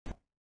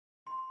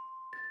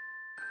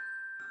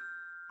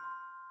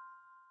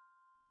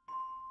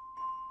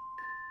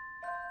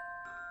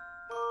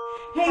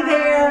Hey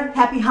there,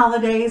 happy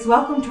holidays.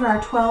 Welcome to our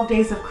 12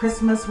 days of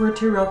Christmas. We're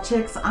two real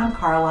chicks. I'm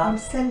Carla. I'm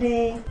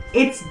Cindy.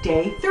 It's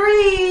day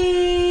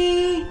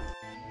 3.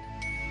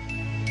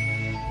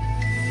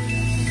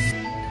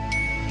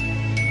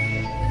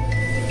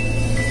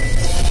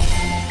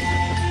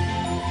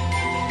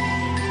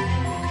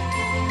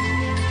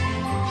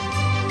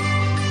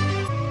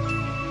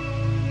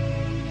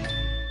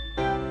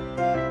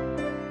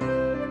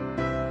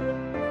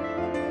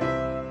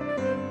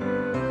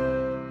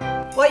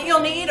 What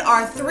you'll need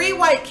are 3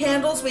 white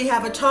candles. We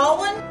have a tall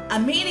one, a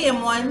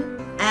medium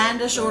one,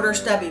 and a shorter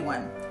stubby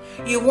one.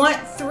 You want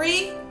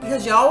 3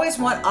 because you always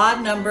want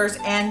odd numbers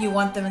and you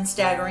want them in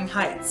staggering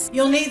heights.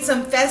 You'll need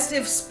some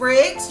festive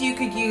sprigs. You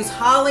could use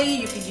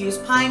holly, you could use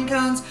pine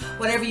cones,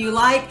 whatever you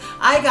like.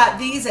 I got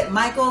these at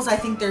Michael's. I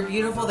think they're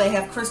beautiful. They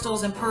have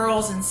crystals and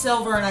pearls and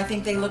silver, and I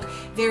think they look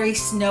very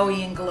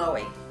snowy and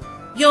glowy.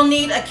 You'll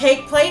need a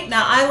cake plate.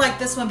 Now I like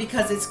this one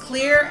because it's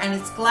clear and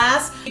it's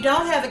glass. If you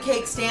don't have a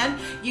cake stand,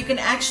 you can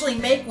actually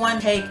make one.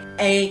 Take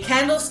a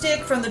candlestick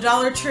from the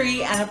Dollar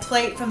Tree and a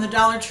plate from the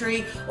Dollar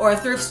Tree or a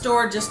thrift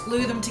store, just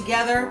glue them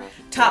together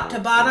top to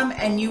bottom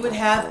and you would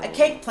have a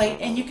cake plate,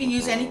 and you can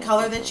use any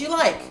color that you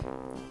like.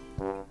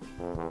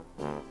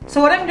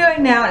 So what I'm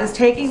doing now is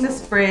taking the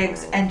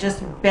sprigs and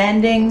just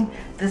bending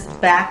this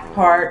back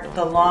part,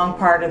 the long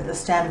part of the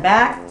stem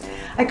back.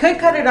 I could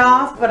cut it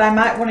off, but I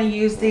might want to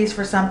use these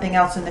for something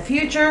else in the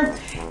future,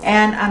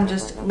 and I'm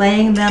just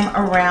laying them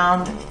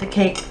around the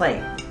cake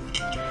plate.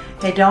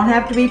 They don't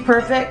have to be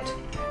perfect,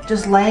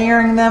 just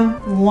layering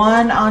them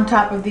one on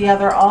top of the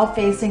other, all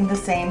facing the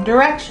same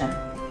direction.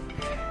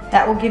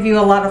 That will give you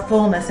a lot of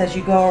fullness as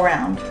you go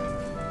around.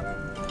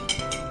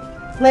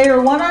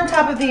 Layer one on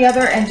top of the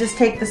other and just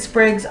take the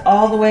sprigs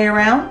all the way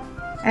around.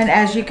 And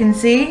as you can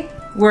see,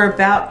 we're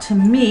about to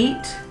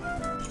meet.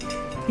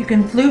 You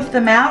can floof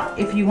them out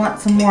if you want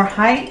some more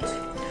height,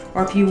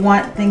 or if you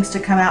want things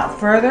to come out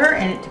further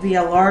and it to be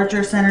a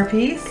larger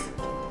centerpiece.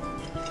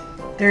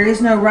 There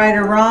is no right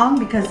or wrong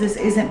because this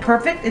isn't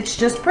perfect, it's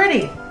just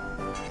pretty.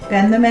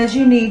 Bend them as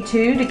you need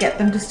to get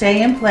them to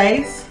stay in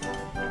place.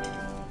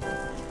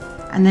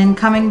 And then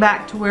coming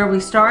back to where we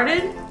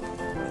started.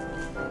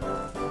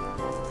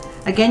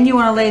 Again, you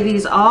want to lay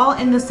these all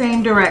in the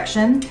same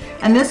direction.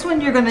 And this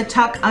one you're going to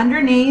tuck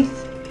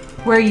underneath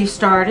where you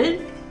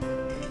started.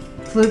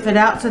 Floof it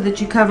out so that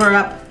you cover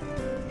up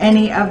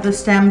any of the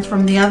stems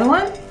from the other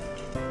one.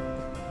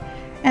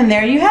 And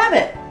there you have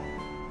it.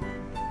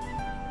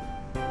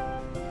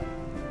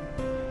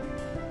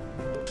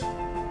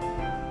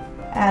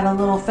 Add a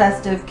little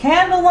festive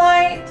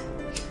candlelight.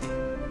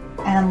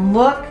 And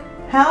look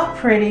how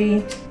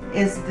pretty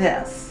is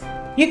this.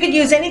 You could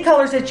use any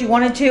colors that you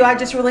wanted to. I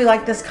just really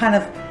like this kind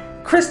of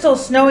crystal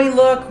snowy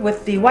look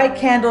with the white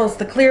candles,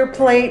 the clear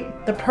plate,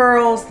 the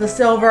pearls, the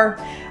silver.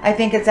 I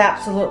think it's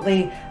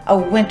absolutely a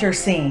winter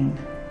scene.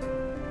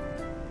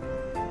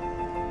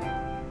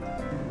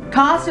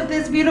 Cost of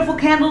this beautiful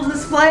candle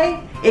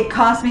display? It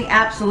cost me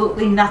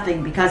absolutely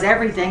nothing because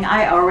everything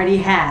I already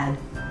had.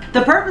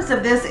 The purpose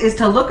of this is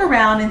to look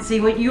around and see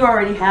what you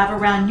already have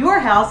around your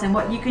house and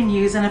what you can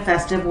use in a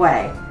festive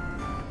way.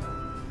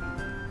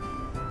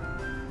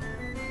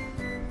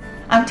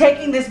 I'm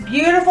taking this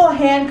beautiful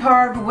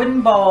hand-carved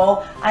wooden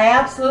bowl. I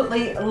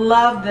absolutely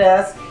love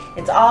this.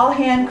 It's all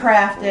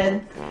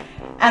handcrafted.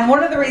 And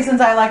one of the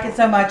reasons I like it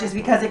so much is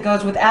because it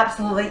goes with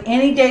absolutely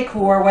any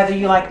decor, whether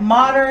you like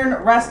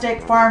modern,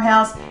 rustic,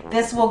 farmhouse,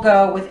 this will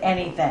go with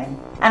anything.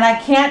 And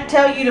I can't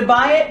tell you to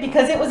buy it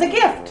because it was a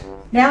gift.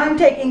 Now I'm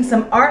taking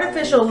some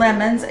artificial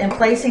lemons and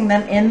placing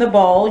them in the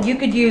bowl. You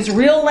could use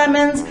real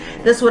lemons.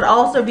 This would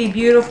also be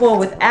beautiful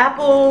with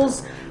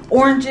apples,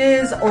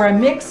 oranges, or a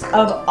mix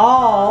of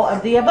all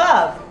of the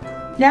above.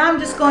 Now I'm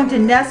just going to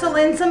nestle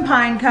in some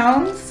pine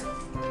cones.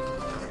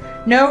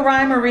 No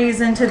rhyme or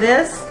reason to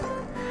this.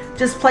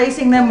 Just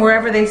placing them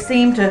wherever they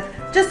seem to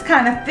just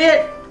kind of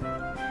fit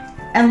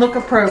and look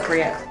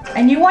appropriate.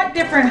 And you want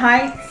different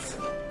heights,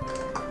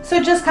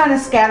 so just kind of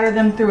scatter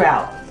them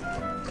throughout.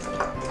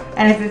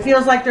 And if it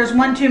feels like there's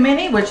one too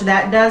many, which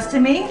that does to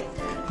me,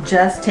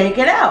 just take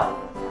it out.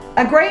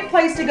 A great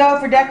place to go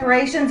for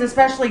decorations,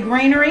 especially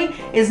greenery,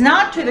 is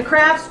not to the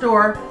craft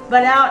store,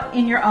 but out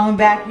in your own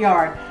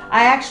backyard.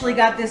 I actually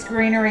got this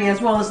greenery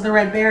as well as the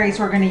red berries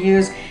we're going to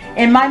use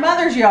in my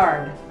mother's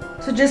yard.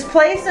 So just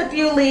place a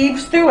few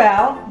leaves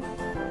throughout.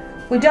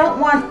 We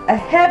don't want a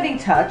heavy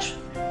touch.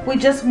 We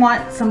just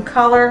want some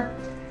color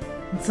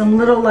and some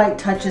little light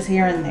touches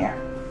here and there.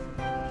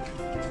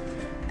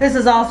 This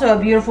is also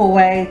a beautiful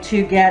way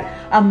to get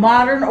a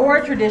modern or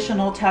a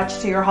traditional touch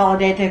to your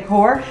holiday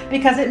decor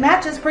because it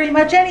matches pretty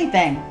much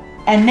anything.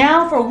 And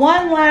now for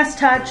one last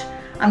touch,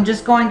 I'm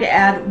just going to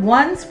add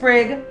 1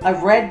 sprig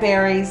of red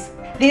berries.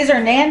 These are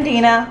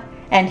Nandina,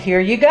 and here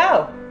you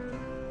go.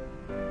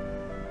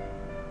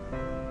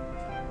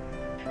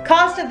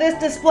 Cost of this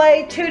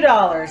display,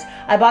 $2.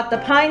 I bought the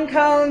pine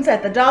cones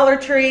at the Dollar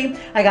Tree.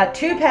 I got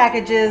 2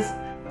 packages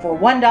for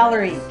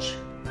 $1 each.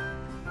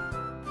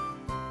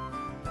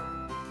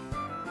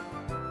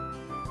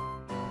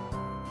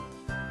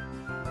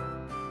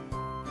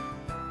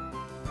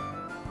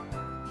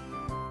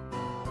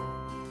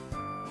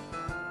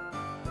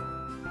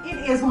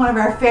 one of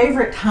our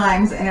favorite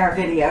times in our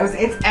videos.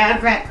 It's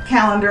Advent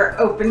calendar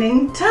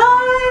opening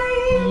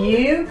time.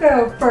 You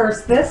go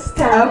first this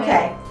time.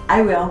 Okay,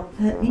 I will.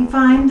 Let me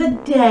find the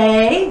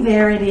day.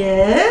 There it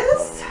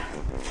is.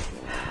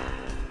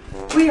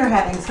 We are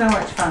having so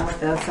much fun with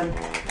this, and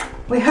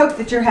we hope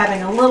that you're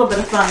having a little bit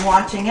of fun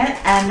watching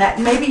it, and that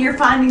maybe you're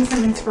finding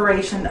some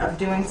inspiration of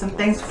doing some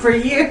things for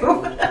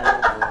you.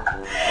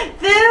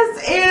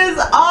 This is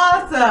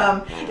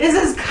awesome. This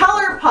is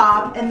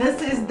ColourPop, and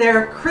this is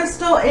their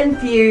crystal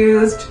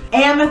infused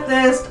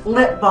amethyst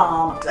lip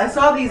balm. I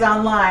saw these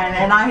online,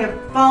 and I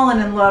have fallen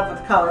in love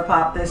with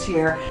ColourPop this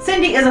year.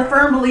 Cindy is a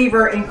firm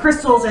believer in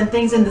crystals and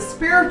things in the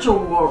spiritual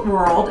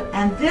world,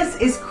 and this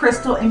is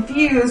crystal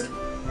infused.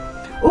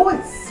 Oh,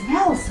 it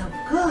smells so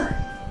good.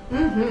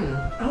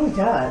 Oh, it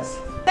does.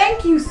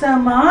 Thank you so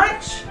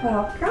much.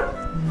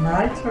 Welcome.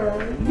 My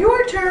turn.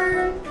 Your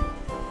turn.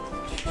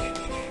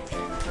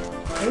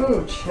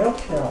 Ooh, chill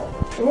pill.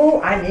 Ooh,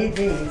 I need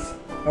these.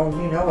 Oh,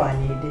 you know I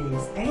need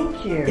these.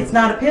 Thank you. It's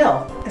not a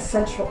pill.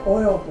 Essential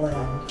oil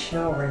blend.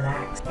 Chill,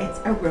 relax. It's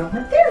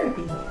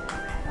aromatherapy.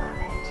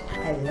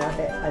 I love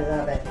it. I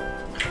love it.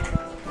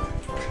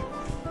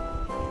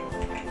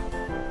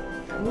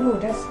 Ooh,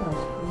 that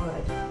smells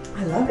good.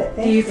 I love it.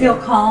 Thank Do you feel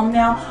calm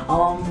now?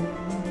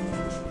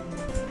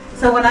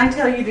 So when I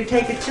tell you to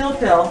take a chill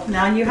pill,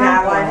 now you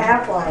have one. I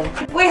have one.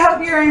 We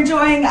hope you're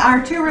enjoying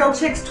our Two Real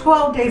Chicks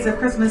 12 Days of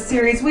Christmas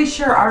series. We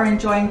sure are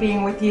enjoying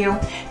being with you.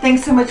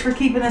 Thanks so much for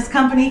keeping us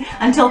company.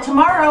 Until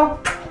tomorrow,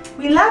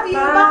 we love you.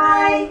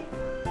 Bye.